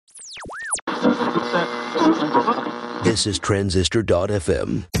This is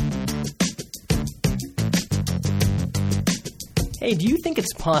Transistor.fm. Hey, do you think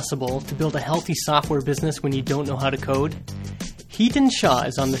it's possible to build a healthy software business when you don't know how to code? Hiten Shah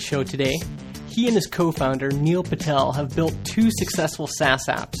is on the show today. He and his co-founder, Neil Patel, have built two successful SaaS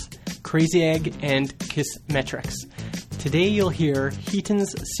apps, Crazy Egg and Kissmetrics. Today you'll hear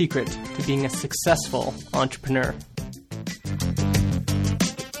Hiten's secret to being a successful entrepreneur.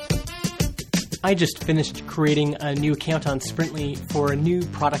 I just finished creating a new account on Sprintly for a new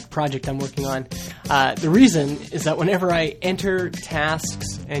product project I'm working on. The reason is that whenever I enter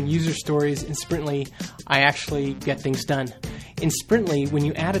tasks and user stories in Sprintly, I actually get things done. In Sprintly, when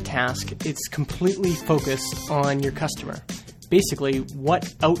you add a task, it's completely focused on your customer. Basically,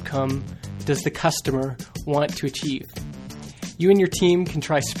 what outcome does the customer want to achieve? You and your team can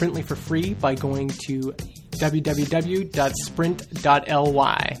try Sprintly for free by going to www.sprint.ly.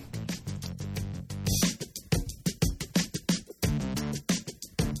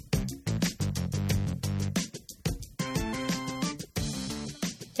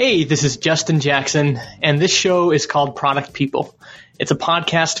 Hey, this is Justin Jackson, and this show is called Product People. It's a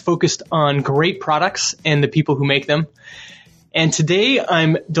podcast focused on great products and the people who make them. And today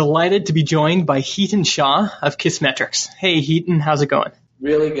I'm delighted to be joined by Hiten Shah of Kissmetrics. Hey, Hiten, how's it going?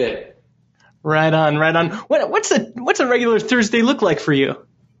 Really good. Right on, right on. What's a regular Thursday look like for you?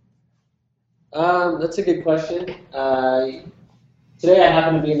 That's a good question. Today I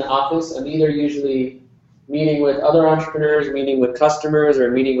happen to be in the office. I'm either usually meeting with other entrepreneurs, meeting with customers, or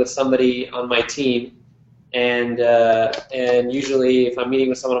meeting with somebody on my team. And usually if I'm meeting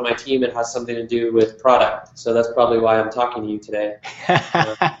with someone on my team, it has something to do with product. So that's probably why I'm talking to you today.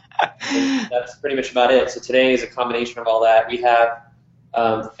 That's pretty much about it. So today is a combination of all that. We have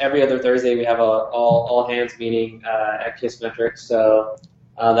every other Thursday we have a all hands meeting at Kissmetrics. So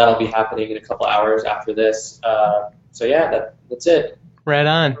that'll be happening in a couple hours after this. So yeah, that's it. Right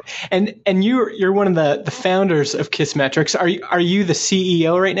on. And you're one of the founders of Kissmetrics. Are you the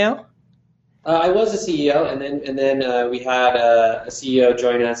CEO right now? I was a CEO, and then we had a CEO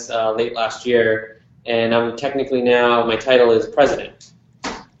join us late last year, and I'm technically now, my title is president.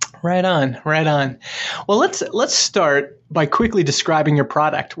 Right on, right on. Well, let's start by quickly describing your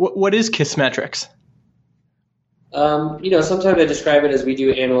product. What is Kissmetrics? Sometimes I describe it as we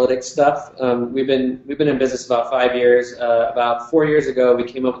do analytics stuff. We've been in business about 5 years. About 4 years ago, we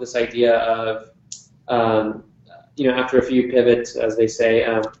came up with this idea of, after a few pivots, as they say,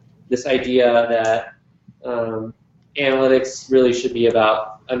 this idea that analytics really should be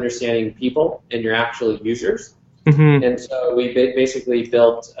about understanding people and your actual users. Mm-hmm. And so we basically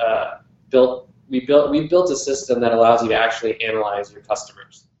built a system that allows you to actually analyze your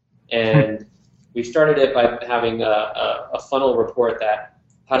customers. And we started it by having a funnel report that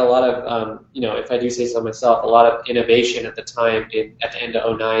had a lot of, if I do say so myself, a lot of innovation at the time at the end of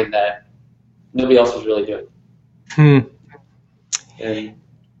 2009 that nobody else was really doing. And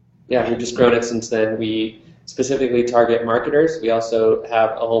yeah, we've just grown it since then. We specifically target marketers. We also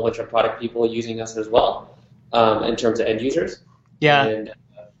have a whole bunch of product people using us as well in terms of end users. Yeah. And,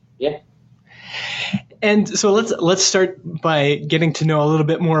 yeah. And so let's start by getting to know a little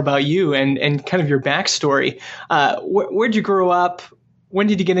bit more about you and kind of your backstory. Where'd you grow up? When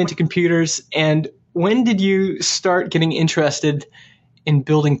did you get into computers? And when did you start getting interested in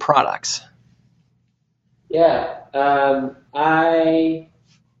building products? Yeah, I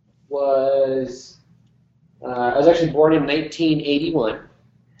was actually born in 1981,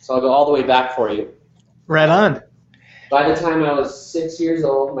 so I'll go all the way back for you. Right on. By the time I was 6 years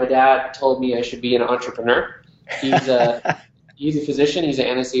old, my dad told me I should be an entrepreneur. He's a physician. He's an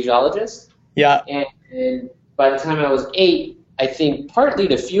anesthesiologist. Yeah. And by the time I was 8, I think partly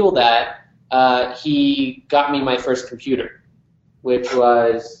to fuel that, he got me my first computer, which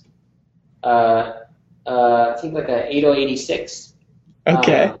was I think like a 8086.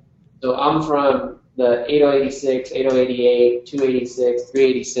 Okay. So I'm from the 8086, 8088, 286,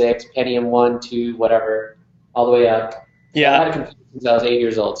 386, Pentium 1, 2, whatever, all the way up. Yeah. I had a computer since I was 8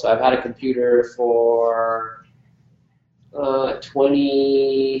 years old. So I've had a computer for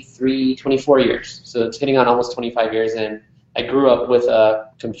 23, 24 years. So it's hitting on almost 25 years, and I grew up with a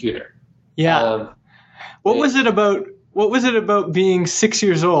computer. Yeah. What was it about being 6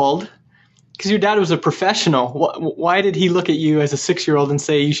 years old? Because your dad was a professional. Why did he look at you as a 6-year-old and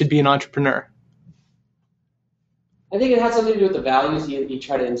say you should be an entrepreneur? I think it had something to do with the values he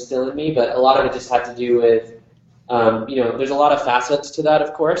tried to instill in me, but a lot of it just had to do with, there's a lot of facets to that,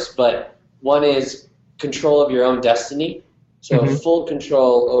 of course, but one is control of your own destiny. So full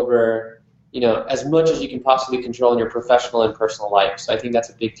control over, as much as you can possibly control in your professional and personal life. So I think that's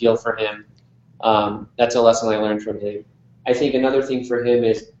a big deal for him. That's a lesson I learned from him. I think another thing for him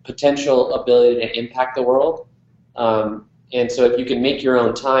is potential ability to impact the world. And so if you can make your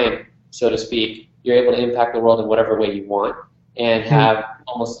own time, so to speak, you're able to impact the world in whatever way you want and have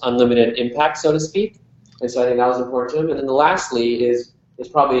almost unlimited impact, so to speak. And so I think that was important to him. And then lastly is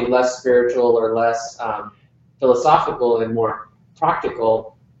probably less spiritual or less philosophical and more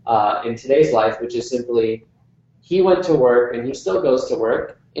practical in today's life, which is simply he went to work and he still goes to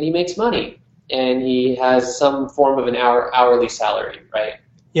work and he makes money and he has some form of an hourly salary, right?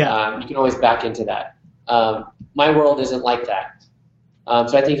 Yeah. You can always back into that. My world isn't like that.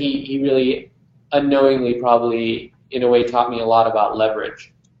 So I think he really unknowingly probably in a way taught me a lot about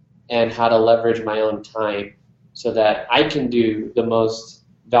leverage and how to leverage my own time so that I can do the most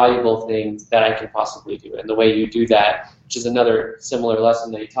valuable things that I can possibly do. And the way you do that, which is another similar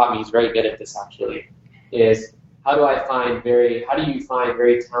lesson that he taught me, he's very good at this actually, is how do you find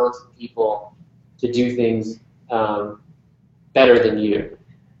very talented people to do things better than you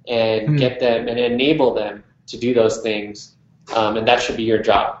and get them and enable them to do those things, and that should be your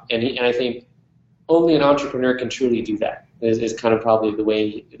job. And I think only an entrepreneur can truly do that. Is kind of probably the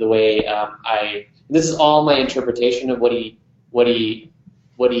way this is all my interpretation of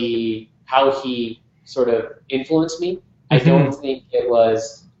how he sort of influenced me. I don't think it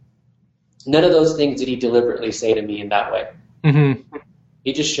was none of those things did he deliberately say to me in that way. I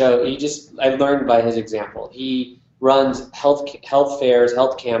learned by his example. He runs health fairs,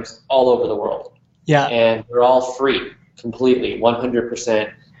 health camps all over the world. Yeah. And they're all free, completely,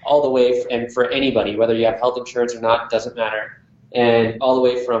 100%, all the way, and for anybody, whether you have health insurance or not, doesn't matter. And all the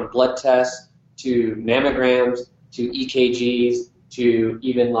way from blood tests to mammograms to EKGs to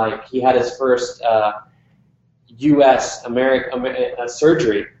even like he had his first U.S.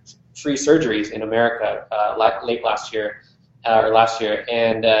 surgery, free surgeries in America late last year,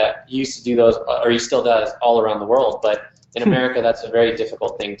 and he used to do those, or he still does, all around the world. But in America, that's a very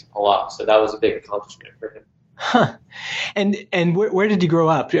difficult thing to pull off. So that was a big accomplishment for him. Huh. And where did you grow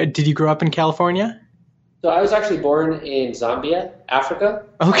up? Did you grow up in California? So I was actually born in Zambia, Africa.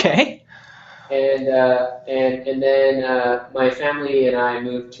 Okay. And then my family and I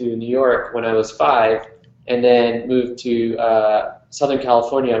moved to New York when I was 5, and then moved to Southern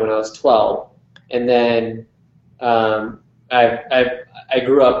California when I was 12. And then I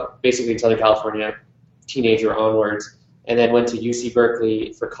grew up basically in Southern California, teenager onwards, and then went to UC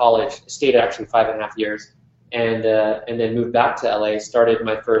Berkeley for college. Stayed actually 5.5 years, and then moved back to LA. Started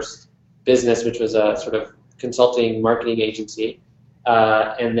my first business, which was a sort of consulting marketing agency,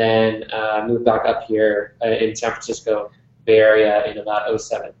 and then moved back up here in San Francisco Bay Area in about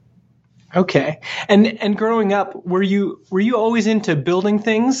 2007. Okay. And growing up, were you always into building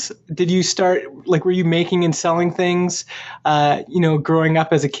things? Did you start, were you making and selling things, growing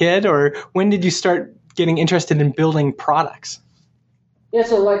up as a kid, or when did you start getting interested in building products? Yeah,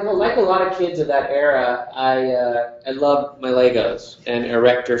 so like a lot of kids of that era, I loved my Legos and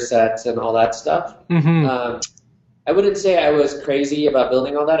erector sets and all that stuff. I wouldn't say I was crazy about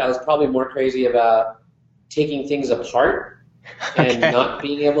building all that. I was probably more crazy about taking things apart and not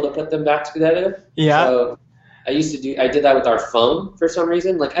being able to put them back together. Yeah. So I did that with our phone for some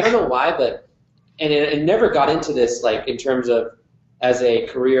reason. I don't know why, but it never got into this in terms of as a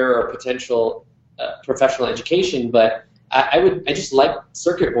career or potential professional education, but I just liked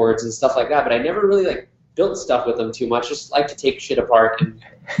circuit boards and stuff like that, but I never really built stuff with them too much. Just like to take shit apart and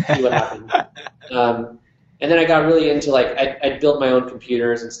see what happens. And then I got really into I built my own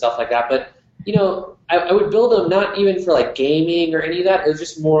computers and stuff like that, but I would build them not even for gaming or any of that. It was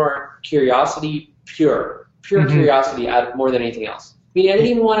just more curiosity, pure curiosity more than anything else. I mean, I didn't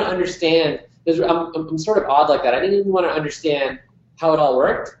even want to understand. I'm sort of odd like that. I didn't even want to understand how it all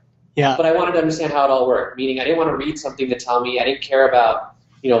worked. Yeah. But I wanted to understand how it all worked. Meaning, I didn't want to read something to tell me. I didn't care about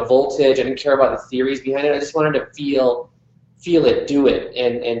voltage. I didn't care about the theories behind it. I just wanted to feel it, do it,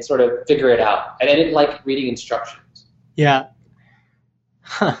 and sort of figure it out. And I didn't like reading instructions. Yeah.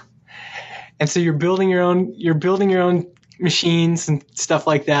 Huh. And so you're building your own machines and stuff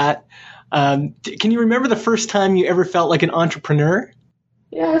like that. Can you remember the first time you ever felt like an entrepreneur?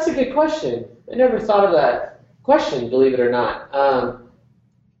 Yeah, that's a good question. I never thought of that question, believe it or not.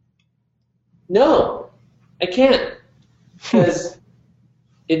 No, I can't, because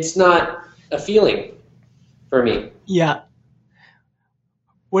it's not a feeling for me. Yeah.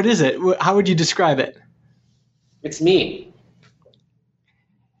 What is it? How would you describe it? It's me.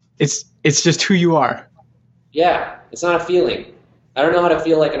 It's just who you are. Yeah, it's not a feeling. I don't know how to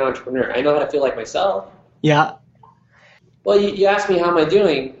feel like an entrepreneur. I know how to feel like myself. Yeah. Well, you asked me how am I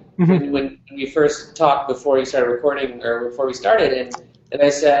doing when we first talked before you started recording or before we started, and I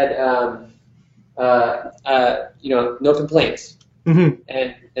said no complaints.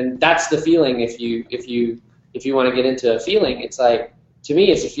 Mm-hmm. And that's the feeling. If you want to get into a feeling, it's like, to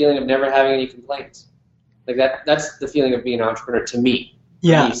me, it's a feeling of never having any complaints. Like that's the feeling of being an entrepreneur to me.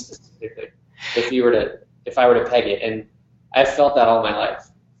 Yeah. For me specifically. If I were to peg it, and I've felt that all my life.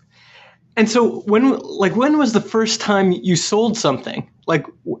 And so when was the first time you sold something? Like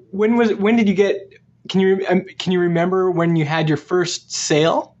when did you get? Can you remember when you had your first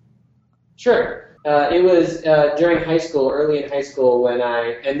sale? Sure. It was during high school, early in high school,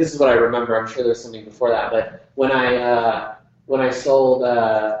 and this is what I remember. I'm sure there's something before that, but when I sold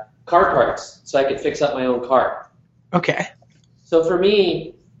car parts, so I could fix up my own car. Okay. So for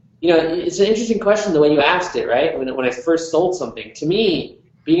me, it's an interesting question the way you asked it, right? When I first sold something, to me,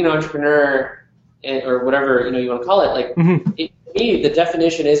 being an entrepreneur or whatever you want to call it, like mm-hmm. To me, the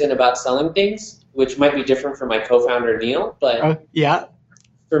definition isn't about selling things, which might be different from my co-founder Neil, but yeah.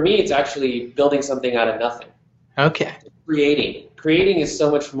 For me, it's actually building something out of nothing. Okay. Creating is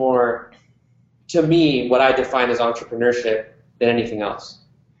so much more, to me, what I define as entrepreneurship than anything else.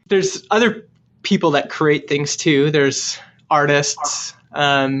 There's other people that create things too. There's artists.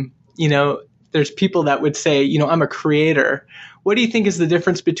 There's people that would say, I'm a creator. What do you think is the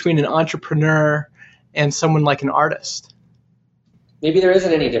difference between an entrepreneur and someone like an artist? Maybe there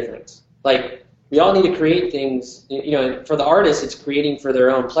isn't any difference. Like, we all need to create things. For the artist, it's creating for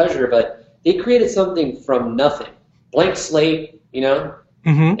their own pleasure, but they created something from nothing. Blank slate,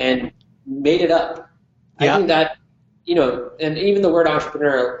 mm-hmm. and made it up. Yeah. I think that, and even the word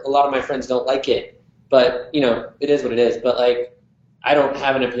entrepreneur, a lot of my friends don't like it, but, it is what it is. But, like, I don't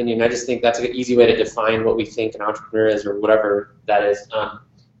have an opinion. I just think that's an easy way to define what we think an entrepreneur is or whatever that is. I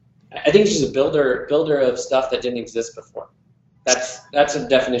think it's just a builder of stuff that didn't exist before. That's a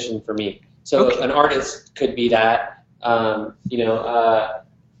definition for me. So okay. An artist could be that.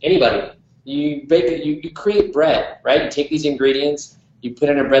 Anybody. You bake it. You create bread, right? You take these ingredients, you put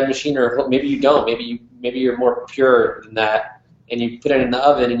it in a bread machine, or maybe you don't. Maybe you're more pure than that, and you put it in the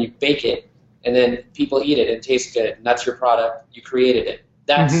oven and you bake it, and then people eat it and it tastes good, and that's your product. You created it.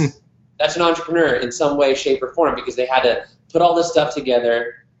 That's mm-hmm. that's an entrepreneur in some way, shape, or form, because they had to put all this stuff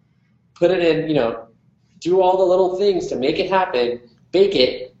together, put it in, do all the little things to make it happen, bake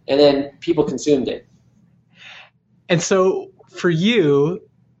it, and then people consumed it. And so for you,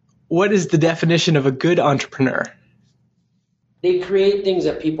 what is the definition of a good entrepreneur? They create things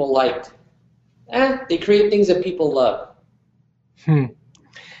that people liked. They create things that people love.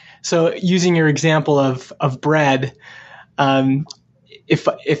 So using your example of bread,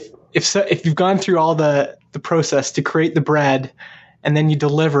 if you've gone through all the process to create the bread and then you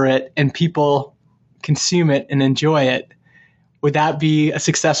deliver it and people consume it and enjoy it, would that be a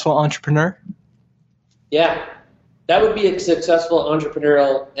successful entrepreneur? Yeah, that would be a successful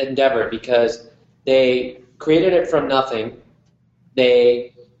entrepreneurial endeavor because they created it from nothing.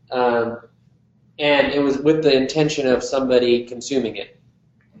 And it was with the intention of somebody consuming it.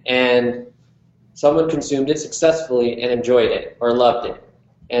 And someone consumed it successfully and enjoyed it or loved it.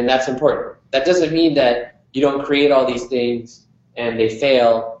 And that's important. That doesn't mean that you don't create all these things and they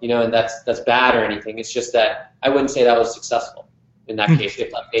fail, and that's bad or anything. It's just that I wouldn't say that was successful in that case.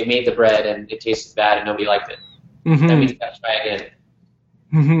 If they made the bread and it tasted bad and nobody liked it. Mm-hmm. That means you got to try again.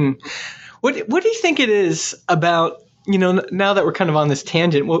 Mm-hmm. What do you think it is about, now that we're kind of on this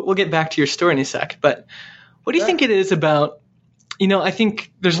tangent, we'll get back to your story in a sec, but what do you think it is about, I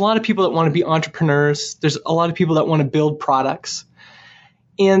think there's a lot of people that want to be entrepreneurs. There's a lot of people that want to build products.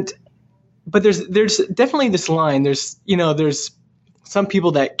 But there's definitely this line. There's some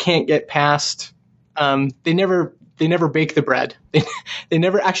people that can't get past, they never bake the bread. They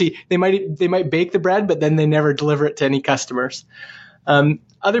never actually, they might bake the bread, but then they never deliver it to any customers.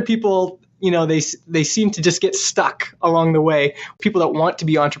 Other people, they seem to just get stuck along the way. People that want to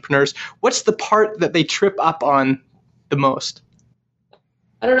be entrepreneurs, what's the part that they trip up on the most?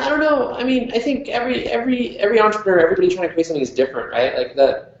 I don't know. I mean, I think every entrepreneur, everybody trying to create something is different, right?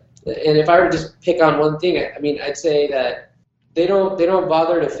 And if I were to just pick on one thing, I mean, I'd say that they don't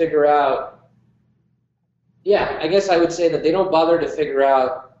bother to figure out. Yeah, I guess I would say that they don't bother to figure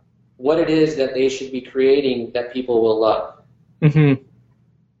out what it is that they should be creating that people will love. Mm-hmm.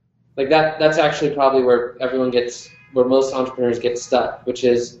 Like that's actually probably where most entrepreneurs get stuck, which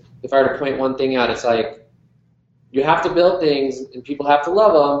is, if I were to point one thing out, it's like, you have to build things and people have to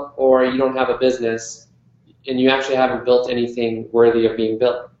love them, or you don't have a business and you actually haven't built anything worthy of being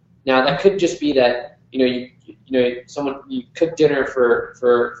built. Now that could just be that, you cook dinner for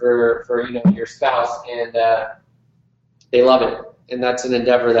your spouse and they love it, and that's an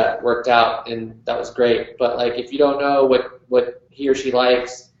endeavor that worked out and that was great. But like, if you don't know what he or she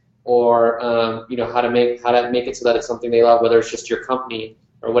likes, or how to make it so that it's something they love, whether it's just your company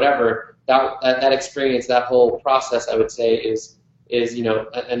or whatever. That experience, that whole process, I would say is an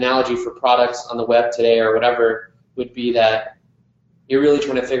analogy for products on the web today or whatever would be that you're really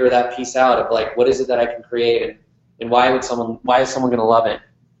trying to figure that piece out of like, what is it that I can create, and why is someone going to love it?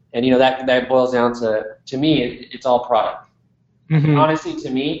 And that boils down to me, it's all product. Mm-hmm. Honestly, to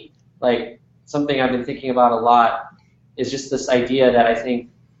me, like something I've been thinking about a lot is just this idea that I think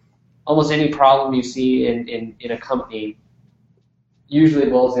almost any problem you see in a company usually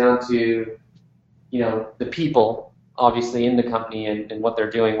boils down to the people, obviously, in the company and what they're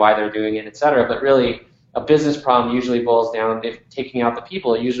doing, why they're doing it, et cetera. But really, a business problem usually boils down, if taking out the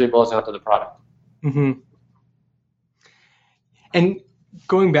people, it usually boils down to the product. Mm-hmm. And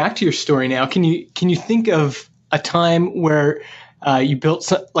going back to your story now, can you think of a time where you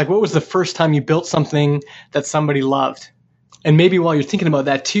built what was the first time you built something that somebody loved? And maybe while you're thinking about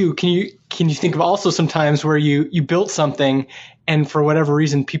that too, can you think of also some times where you built something and for whatever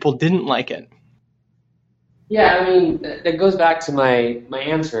reason people didn't like it? Yeah, I mean, that goes back to my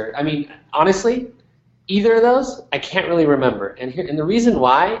answer. I mean, honestly, either of those I can't really remember, and the reason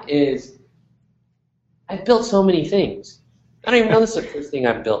why is I've built so many things. I don't even know this is the first thing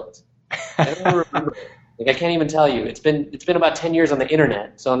I've built. I don't even remember. Like, I can't even tell you. It's been about 10 years on the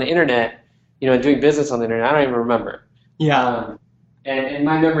internet. So on the internet, and doing business on the internet, I don't even remember. Yeah. And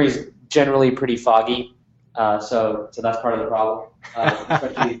my memory is generally pretty foggy. So that's part of the problem,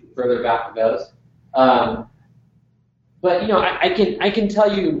 especially further back it goes. But I can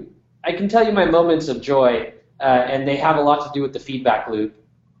tell you my moments of joy, and they have a lot to do with the feedback loop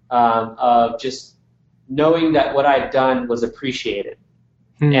of just knowing that what I'd done was appreciated.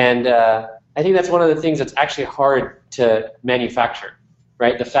 And I think that's one of the things that's actually hard to manufacture,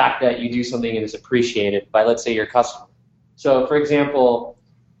 right? The fact that you do something and it's appreciated by, let's say, your customer. So, for example,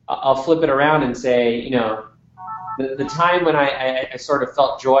 I'll flip it around and say, the time when I sort of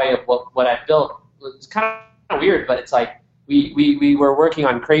felt joy of what I built was kind of weird, but it's like we were working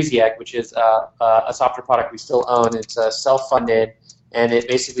on Crazy Egg, which is a software product we still own. It's self-funded, and it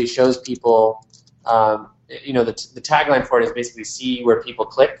basically shows people, the tagline for it is basically see where people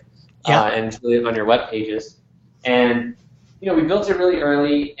click, and live on your web pages. And we built it really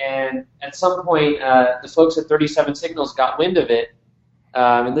early, and at some point, the folks at 37 Signals got wind of it.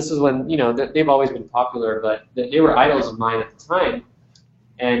 And this is when, they've always been popular, but they were idols of mine at the time.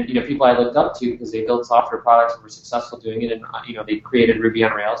 And, people I looked up to because they built software products and were successful doing it. And, they created Ruby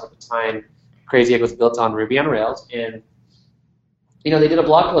on Rails. At the time, Crazy Egg was built on Ruby on Rails. And, they did a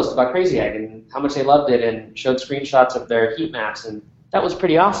blog post about Crazy Egg and how much they loved it and showed screenshots of their heat maps. And that was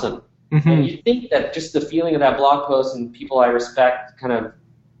pretty awesome. Mm-hmm. And you think that just the feeling of that blog post and people I respect kind of,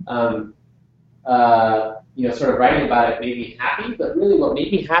 sort of writing about it made me happy, but really what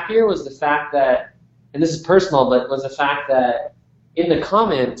made me happier was the fact that, and this is personal, but was the fact that in the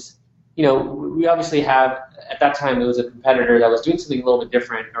comments, we obviously have, at that time, there was a competitor that was doing something a little bit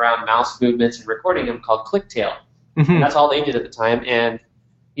different around mouse movements and recording them called ClickTail. Mm-hmm. And that's all they did at the time. And,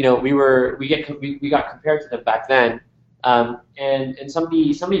 we got compared to them back then. And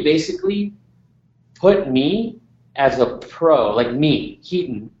somebody basically put me as a pro, like me,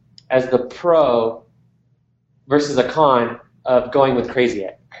 Keaton, as the pro versus a con of going with Crazy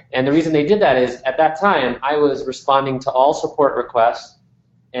Egg. And the reason they did that is, at that time, I was responding to all support requests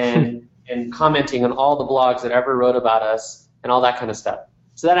and commenting on all the blogs that ever wrote about us and all that kind of stuff.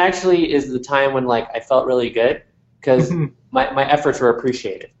 So that actually is the time when I felt really good because my efforts were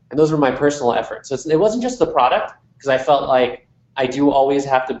appreciated. And those were my personal efforts. So it wasn't just the product, because I felt like I do always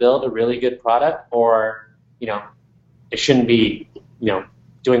have to build a really good product or, it shouldn't be,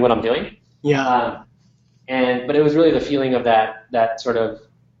 doing what I'm doing. Yeah. But it was really the feeling of that sort of,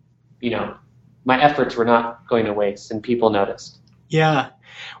 my efforts were not going to waste and people noticed. Yeah.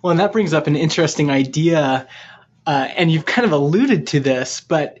 Well, and that brings up an interesting idea, and you've kind of alluded to this,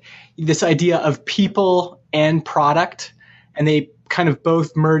 but this idea of people and product, and they kind of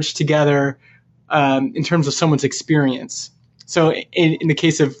both merge together in terms of someone's experience. So in the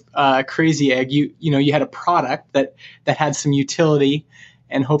case of Crazy Egg, you had a product that had some utility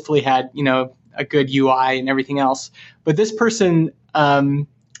and hopefully had a good UI and everything else. But this person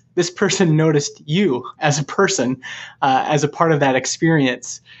noticed you as a person, as a part of that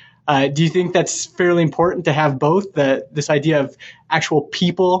experience. Do you think that's fairly important to have both, this idea of actual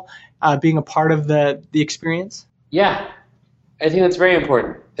people being a part of the experience? Yeah, I think that's very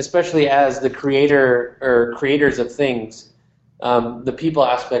important, especially as the creator or creators of things. The people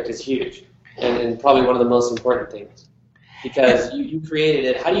aspect is huge and probably one of the most important things, because you created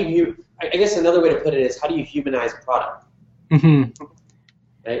it. How do you? I guess another way to put it is, how do you humanize a product? Mm-hmm.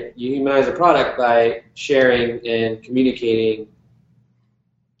 right? You humanize a product by sharing and communicating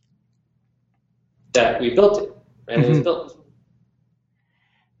that we built it, right? It was built.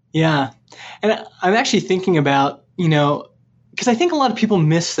 Yeah. And I'm actually thinking about, because I think a lot of people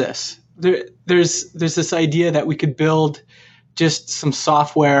miss this. There's this idea that we could build just some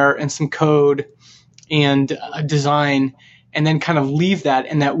software and some code and a design and then kind of leave that,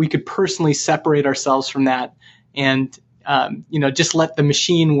 and that we could personally separate ourselves from that and, just let the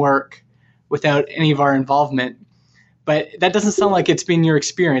machine work without any of our involvement. But that doesn't sound like it's been your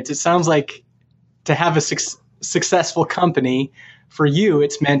experience. It sounds like to have a successful company, for you,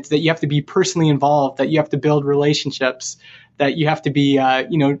 it's meant that you have to be personally involved, that you have to build relationships, that you have to be,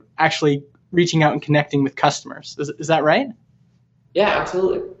 actually reaching out and connecting with customers. Is that right? Yeah,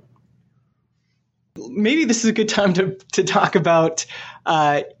 absolutely. Maybe this is a good time to talk about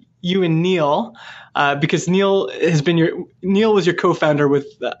you and Neil, because Neil was your co-founder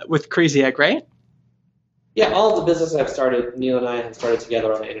with Crazy Egg, right? Yeah, all of the business I've started, Neil and I have started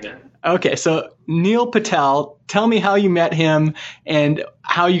together on the internet. Okay, so Neil Patel, tell me how you met him and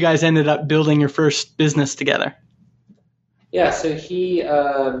how you guys ended up building your first business together. Yeah, so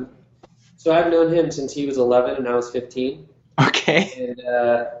I've known him since he was 11 and I was 15. Okay. And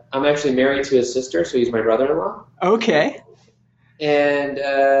I'm actually married to his sister, so he's my brother-in-law. Okay. And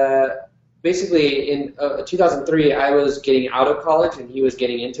basically in 2003, I was getting out of college and he was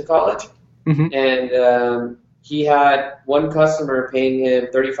getting into college. Mm-hmm. And he had one customer paying him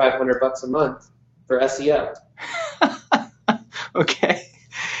 $3,500 a month for SEO. Okay.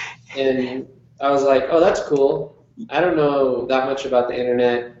 And I was like, oh, that's cool. I don't know that much about the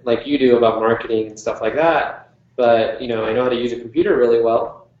internet like you do about marketing and stuff like that, but I know how to use a computer really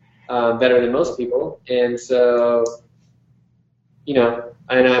well, better than most people. And so,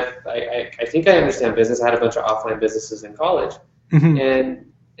 and I think I understand business. I had a bunch of offline businesses in college. Mm-hmm.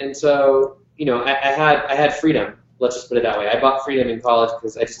 And so, I had freedom. Let's just put it that way. I bought freedom in college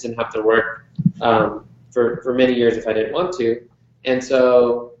because I just didn't have to work for many years if I didn't want to. And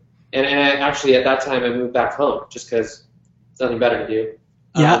so, and I actually at that time I moved back home just because there's nothing better to do.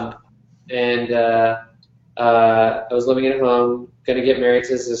 Yeah. I was living at home, going to get married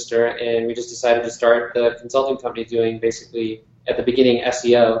to his sister, and we just decided to start the consulting company doing basically at the beginning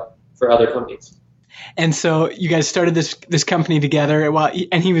SEO for other companies. And so you guys started this company together,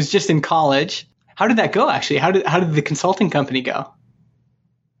 and he was just in college. How did that go, actually? How did the consulting company go?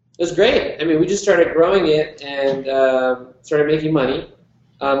 It was great. I mean, we just started growing it and started making money.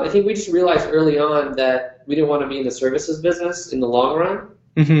 I think we just realized early on that we didn't want to be in the services business in the long run.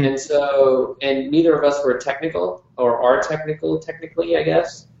 Mm-hmm. And neither of us were technical or are technical technically, I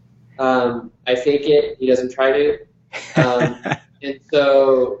guess. I fake it. He doesn't try to. And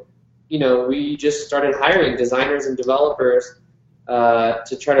so, we just started hiring designers and developers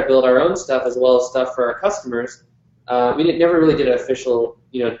to try to build our own stuff as well as stuff for our customers. We never really did an official,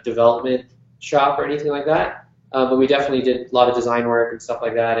 development shop or anything like that, but we definitely did a lot of design work and stuff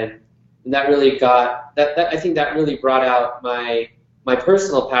like that, and that really got that. I think that really brought out my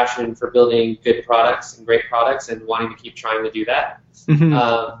personal passion for building good products and great products and wanting to keep trying to do that.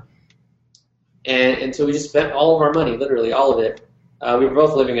 Mm-hmm. And so we just spent all of our money, literally all of it. We were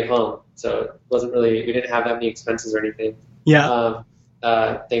both living at home, so it wasn't really, we didn't have that many expenses or anything. Yeah.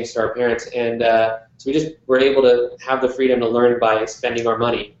 Thanks to our parents. And so we just were able to have the freedom to learn by spending our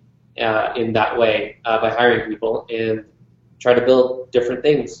money in that way, by hiring people and try to build different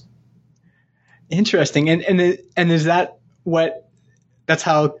things. Interesting. And is that that's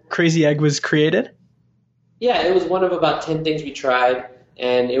how Crazy Egg was created? Yeah, it was one of about 10 things we tried,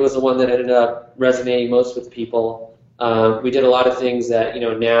 and it was the one that ended up resonating most with people. We did a lot of things that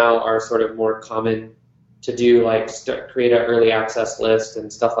now are sort of more common to do, like create an early access list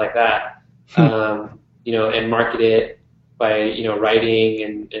and stuff like that, and market it by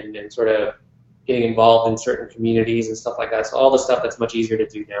writing and sort of getting involved in certain communities and stuff like that. So all the stuff that's much easier to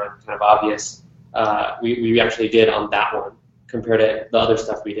do now and kind of obvious, we actually did on that one compared to the other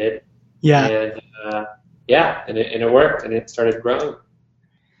stuff we did. Yeah. And it worked and it started growing.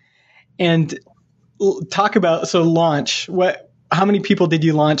 And talk about launch. How many people did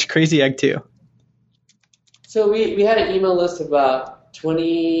you launch Crazy Egg to? So we had an email list of about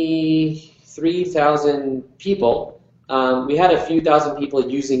 23,000 people. We had a few thousand people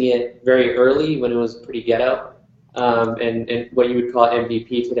using it very early when it was pretty ghetto, and what you would call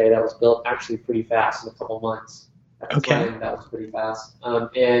MVP today. That was built actually pretty fast in a couple months. Okay. That was pretty fast.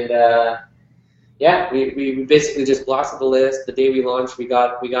 We basically just blasted the list. The day we launched, we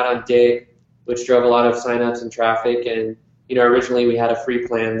got on Dig, which drove a lot of signups and traffic. And originally we had a free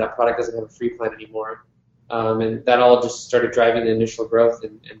plan. That product doesn't have a free plan anymore. And that all just started driving the initial growth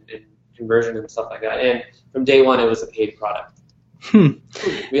and conversion and stuff like that. And from day one, it was a paid product.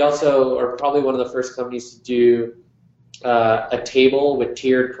 We also are probably one of the first companies to do a table with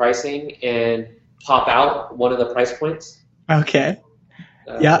tiered pricing and pop out one of the price points. Okay.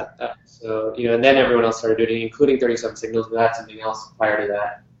 So, and then everyone else started doing it, including 37 Signals, but that's something else prior to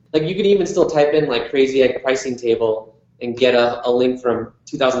that. Like, you could even still type in, like, Crazy Egg pricing table and get a link from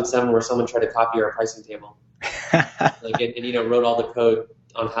 2007 where someone tried to copy our pricing table. and wrote all the code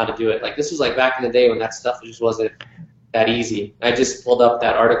on how to do it. Like, this was, like, back in the day when that stuff just wasn't that easy. I just pulled up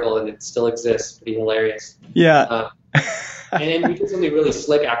that article, and it still exists. Pretty hilarious. Yeah. And then we did something really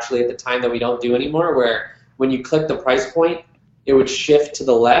slick, actually, at the time that we don't do anymore, where when you click the price point, it would shift to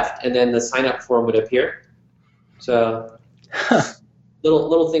the left, and then the sign-up form would appear. So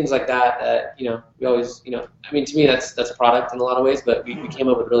little things like that, we always, to me, that's product in a lot of ways, but we came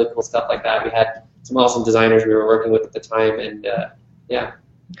up with really cool stuff like that. We had some awesome designers we were working with at the time, and yeah.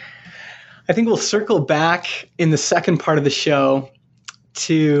 I think we'll circle back in the second part of the show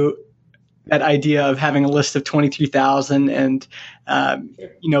to that idea of having a list of 23,000 and,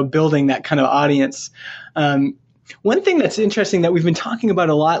 building that kind of audience. One thing that's interesting that we've been talking about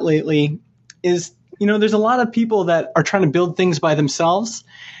a lot lately is, there's a lot of people that are trying to build things by themselves.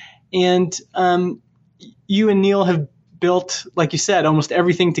 And you and Neil have built, like you said, almost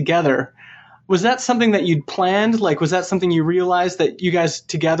everything together. Was that something that you'd planned? Like, was that something you realized that you guys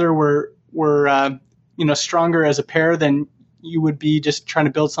together were stronger as a pair than you would be just trying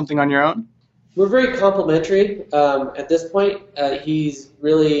to build something on your own? We're very complementary at this point. He's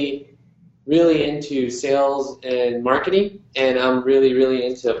really into sales and marketing, and I'm really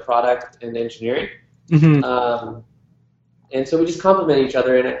into product and engineering. Mm-hmm. And so we just complement each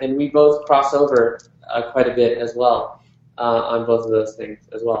other, and we both cross over quite a bit as well on both of those things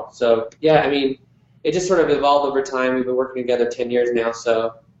as well. So, yeah, it just sort of evolved over time. We've been working together 10 years now,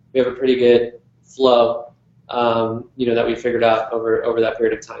 so we have a pretty good flow, that we figured out over that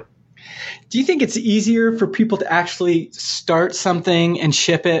period of time. Do you think it's easier for people to actually start something and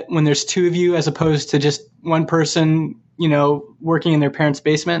ship it when there's two of you as opposed to just one person, working in their parents'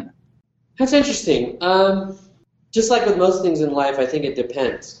 basement? That's interesting. Just like with most things in life, I think it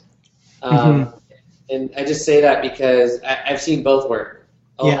depends. And I just say that because I've seen both work.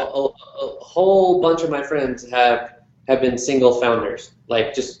 A whole bunch of my friends have been single founders,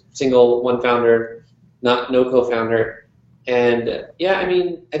 like just single one founder, no co-founder. And I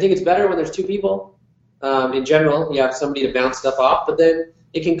think it's better when there's two people. In general, you have somebody to bounce stuff off, but then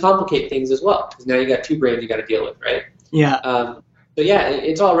it can complicate things as well because now you got two brains you got to deal with, right? Yeah. But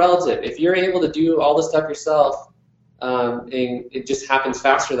it's all relative. If you're able to do all the stuff yourself, and it just happens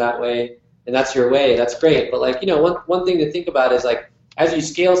faster that way, and that's your way, that's great. But one thing to think about is as you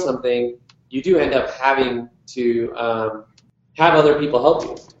scale something, you do end up having to have other people help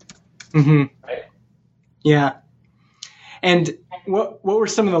you. Mm-hmm. Right? Yeah. And what were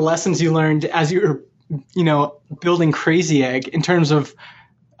some of the lessons you learned as you were, building Crazy Egg in terms of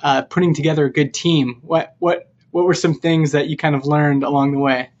putting together a good team? What were some things that you kind of learned along the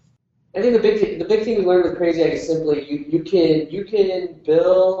way? I think the big thing we learned with Crazy Egg is simply you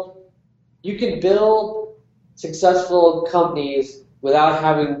can build successful companies without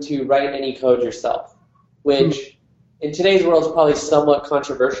having to write any code yourself, which in today's world is probably somewhat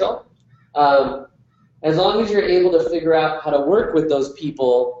controversial. As long as you're able to figure out how to work with those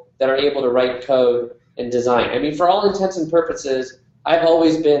people that are able to write code and design. For all intents and purposes, I've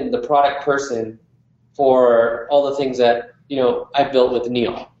always been the product person for all the things that, I've built with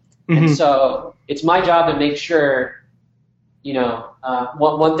Neil. Mm-hmm. And so it's my job to make sure,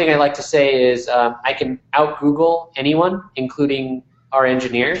 one thing I like to say is I can out-Google anyone, including our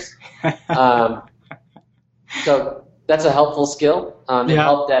engineers. So that's a helpful skill. It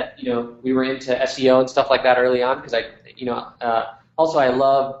helped that we were into SEO and stuff like that early on because also I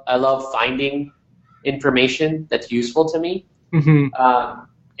love finding information that's useful to me. Mm-hmm.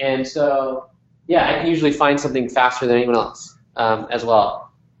 And so I can usually find something faster than anyone else as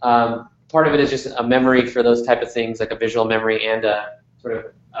well. Part of it is just a memory for those type of things, like a visual memory and a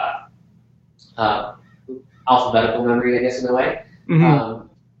sort of alphabetical memory, I guess, in a way. Mm-hmm.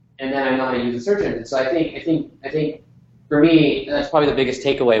 And then I know how to use a search engine. So I think. For me, that's probably the biggest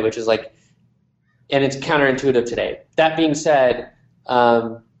takeaway, which is and it's counterintuitive today. That being said,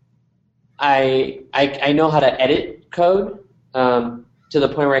 I know how to edit code to the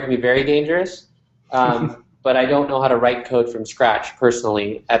point where it can be very dangerous, but I don't know how to write code from scratch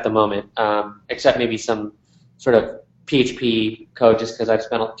personally at the moment, except maybe some sort of PHP code just because I've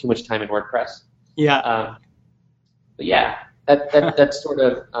spent too much time in WordPress. Yeah. But that's sort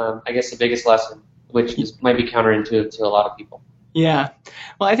of, I guess, the biggest lesson which might be counterintuitive to a lot of people. Yeah.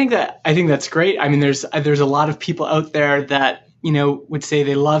 Well, I think that's great. I mean, there's a lot of people out there that, would say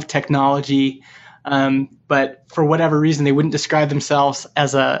they love technology, but for whatever reason, they wouldn't describe themselves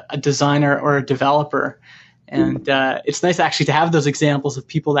as a designer or a developer. And it's nice actually to have those examples of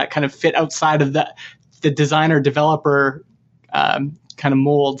people that kind of fit outside of the designer developer kind of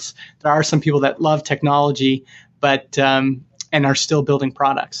molds. There are some people that love technology, but and are still building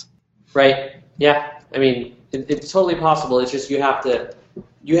products. Right. Yeah. I mean, it's totally possible. It's just you have to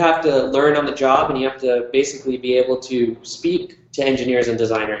learn on the job, and you have to basically be able to speak to engineers and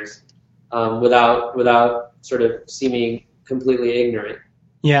designers without sort of seeming completely ignorant.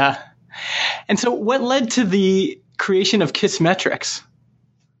 Yeah. And so what led to the creation of Kissmetrics?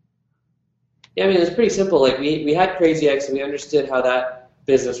 Yeah, I mean, it's pretty simple. Like we had Crazy Eggs, and we understood how that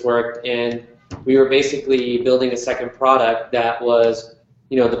business worked, and we were basically building a second product that was,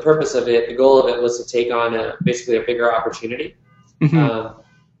 the purpose of it, the goal of it was to take on basically a bigger opportunity. Mm-hmm.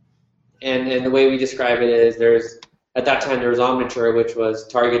 And the way we describe it is at that time there was Omniture, which was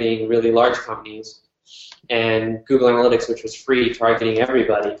targeting really large companies, and Google Analytics, which was free, targeting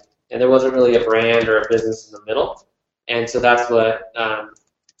everybody. And there wasn't really a brand or a business in the middle. And so that's what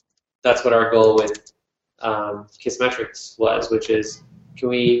our goal with Kissmetrics was, which is can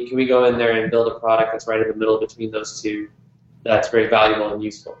we go in there and build a product that's right in the middle between those two, that's very valuable and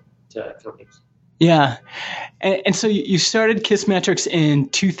useful to companies. Yeah. And so you started Kissmetrics in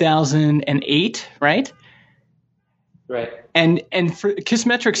 2008, right? Right. And for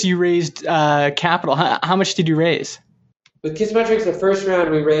Kissmetrics, you raised capital. How much did you raise? With Kissmetrics, the first round,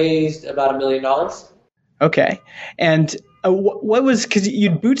 we raised about $1 million. Okay. And what was, because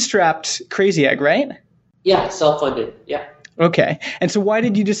you'd bootstrapped Crazy Egg, right? Yeah, self-funded. Yeah. Okay. And so why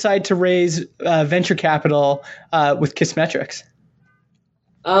did you decide to raise venture capital with Kissmetrics?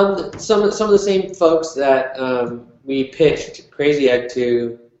 Some of the same folks that we pitched Crazy Egg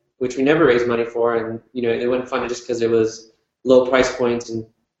to, which we never raised money for, and they wouldn't fund it just because it was low price points, and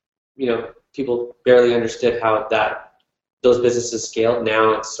people barely understood how those businesses scaled.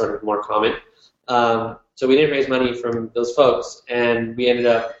 Now it's sort of more common. So we didn't raise money from those folks, and we ended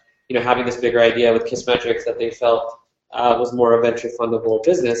up having this bigger idea with Kissmetrics that they felt was more a venture fundable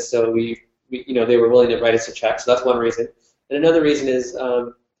business. So we they were willing to write us a check. So that's one reason. And another reason is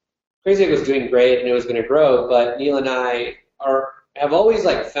Crazy Egg was doing great and it was going to grow, but Neil and I have always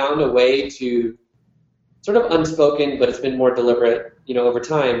found a way to sort of unspoken, but it's been more deliberate, over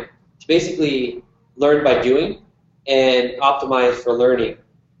time, to basically learn by doing and optimize for learning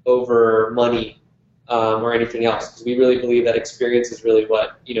over money or anything else. Because we really believe that experience is really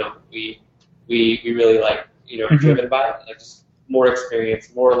what we really are driven by, just more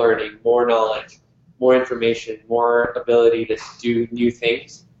experience, more learning, more knowledge, more information, more ability to do new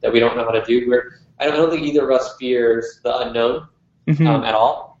things that we don't know how to do. I don't think either of us fears the unknown at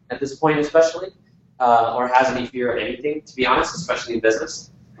all at this point, especially, or has any fear of anything, to be honest, especially in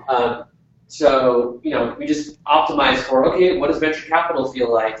business. So we just optimize for, okay, what does venture capital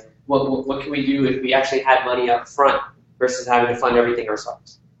feel like? What can we do if we actually had money up front versus having to fund everything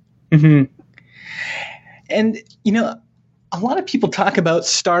ourselves? Mm-hmm. And a lot of people talk about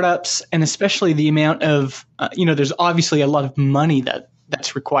startups, and especially the amount of, there's obviously a lot of money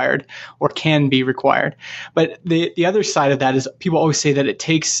that's required or can be required. But the other side of that is people always say that it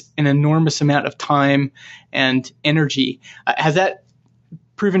takes an enormous amount of time and energy. Has that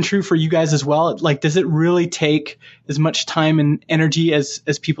proven true for you guys as well? Does it really take as much time and energy as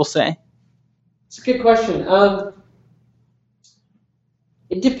people say? It's a good question.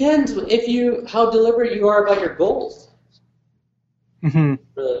 It depends how deliberate you are about your goals. Mm-hmm.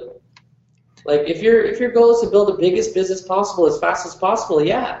 Really. If your goal is to build the biggest business possible as fast as possible,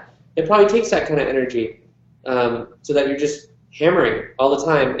 yeah, it probably takes that kind of energy, so that you're just hammering all the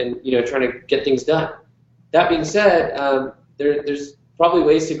time and trying to get things done. That being said, there's probably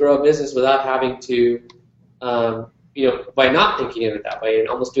ways to grow a business without having to, by not thinking of it that way and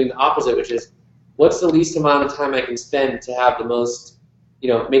almost doing the opposite, which is what's the least amount of time I can spend to have the most,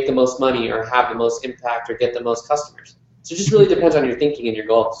 make the most money or have the most impact or get the most customers. So it just really depends on your thinking and your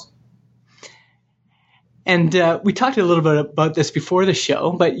goals. And we talked a little bit about this before the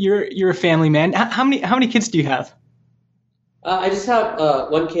show, but you're a family man. How many kids do you have? I just have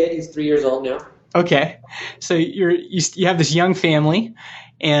one kid. He's 3 years old now. Okay, so you have this young family,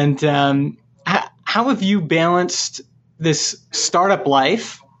 and how have you balanced this startup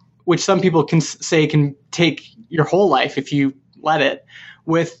life, which some people can say can take your whole life if you let it,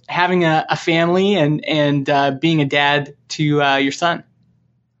 with having a family and being a dad to your son?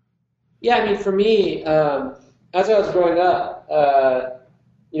 Yeah, I mean, for me, as I was growing up,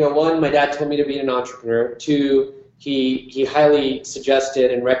 one, my dad told me to be an entrepreneur. Two, he highly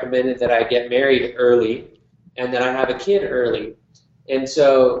suggested and recommended that I get married early and that I have a kid early. And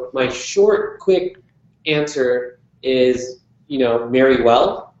so my short, quick answer is, marry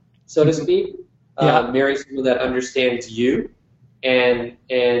well, so to speak. Marry someone that understands you and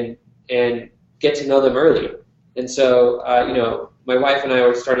get to know them early. And so, my wife and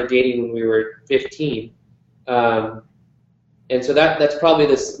I started dating when we were 15. And so that's probably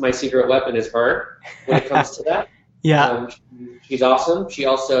my secret weapon is her when it comes to that. Yeah. She's awesome. She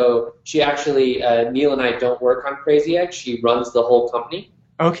actually, Neil and I don't work on Crazy Egg. She runs the whole company.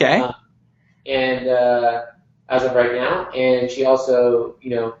 Okay. And as of right now, and she also,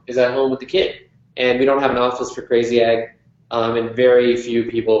 is at home with the kid. And we don't have an office for Crazy Egg, and very few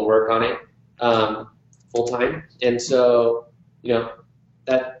people work on it full time. And so,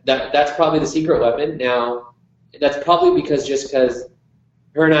 that's probably the secret weapon. Now, that's probably because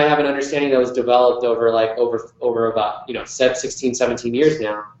her and I have an understanding that was developed over about 16, 17 years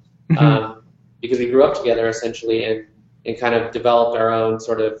now, because we grew up together essentially and kind of developed our own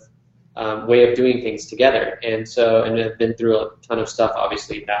sort of way of doing things together, and have been through a ton of stuff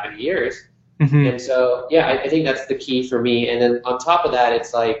obviously that many years. And so I think that's the key for me. And then on top of that,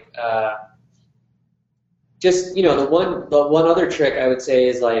 it's like the one other trick I would say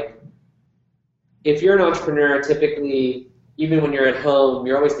is like, if you're an entrepreneur, typically, even when you're at home,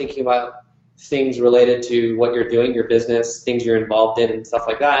 you're always thinking about things related to what you're doing, your business, things you're involved in, and stuff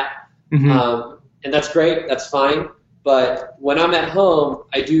like that. And that's great. That's fine. But when I'm at home,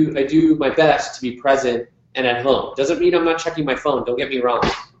 I do my best to be present and at home. Doesn't mean I'm not checking my phone. Don't get me wrong.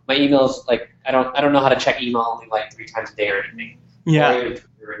 My emails, I don't know how to check email only 3 times a day or anything. Yeah. Or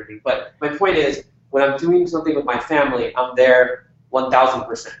anything. But my point is, when I'm doing something with my family, I'm there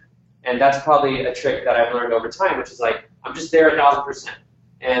 1,000%. And that's probably a trick that I've learned over time, which is I'm just there 1,000%.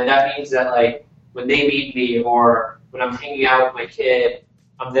 And that means that when they meet me or when I'm hanging out with my kid,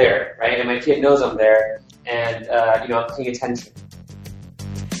 I'm there, right? And my kid knows I'm there, and I'm paying attention.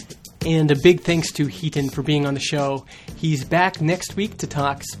 And a big thanks to Heaton for being on the show. He's back next week to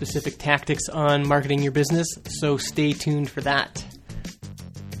talk specific tactics on marketing your business, so stay tuned for that.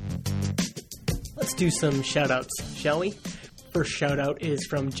 Let's do some shout-outs, shall we? First shout-out is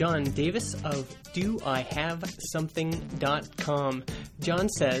from John Davis of doihavesomething.com. John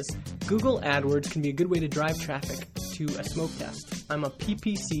says, Google AdWords can be a good way to drive traffic to a smoke test. I'm a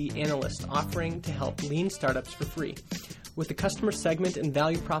PPC analyst offering to help lean startups for free. With a customer segment and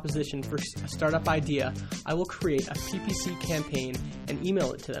value proposition for a startup idea, I will create a PPC campaign and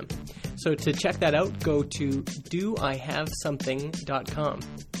email it to them. So to check that out, go to doihavesomething.com.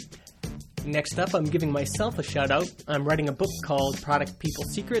 Next up, I'm giving myself a shout out. I'm writing a book called Product People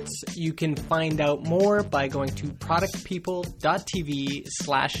Secrets. You can find out more by going to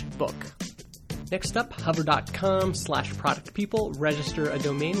productpeople.tv/book. Next up, hover.com/productpeople. Register a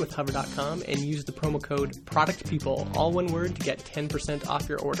domain with hover.com and use the promo code productpeople, all one word, to get 10% off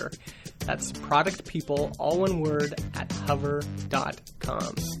your order. That's productpeople, all one word, at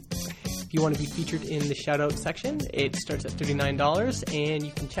hover.com. If you want to be featured in the shout-out section, it starts at $39, and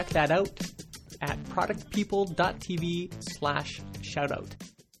you can check that out at productpeople.tv/shoutout.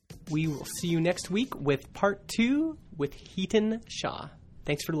 We will see you next week with part 2 with Heaton Shah.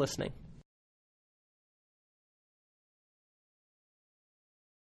 Thanks for listening.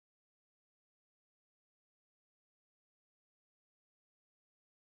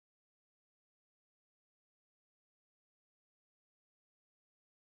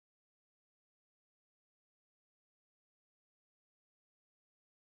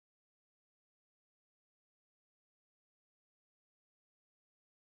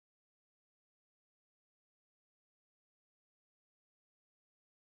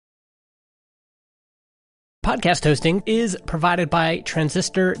 Podcast hosting is provided by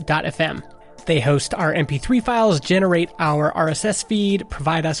Transistor.fm. They host our MP3 files, generate our RSS feed,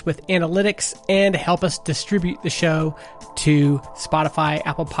 provide us with analytics, and help us distribute the show to Spotify,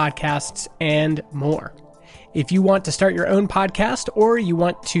 Apple Podcasts, and more. If you want to start your own podcast or you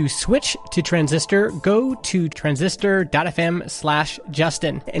want to switch to Transistor, go to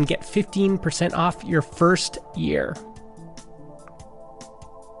transistor.fm/Justin and get 15% off your first year.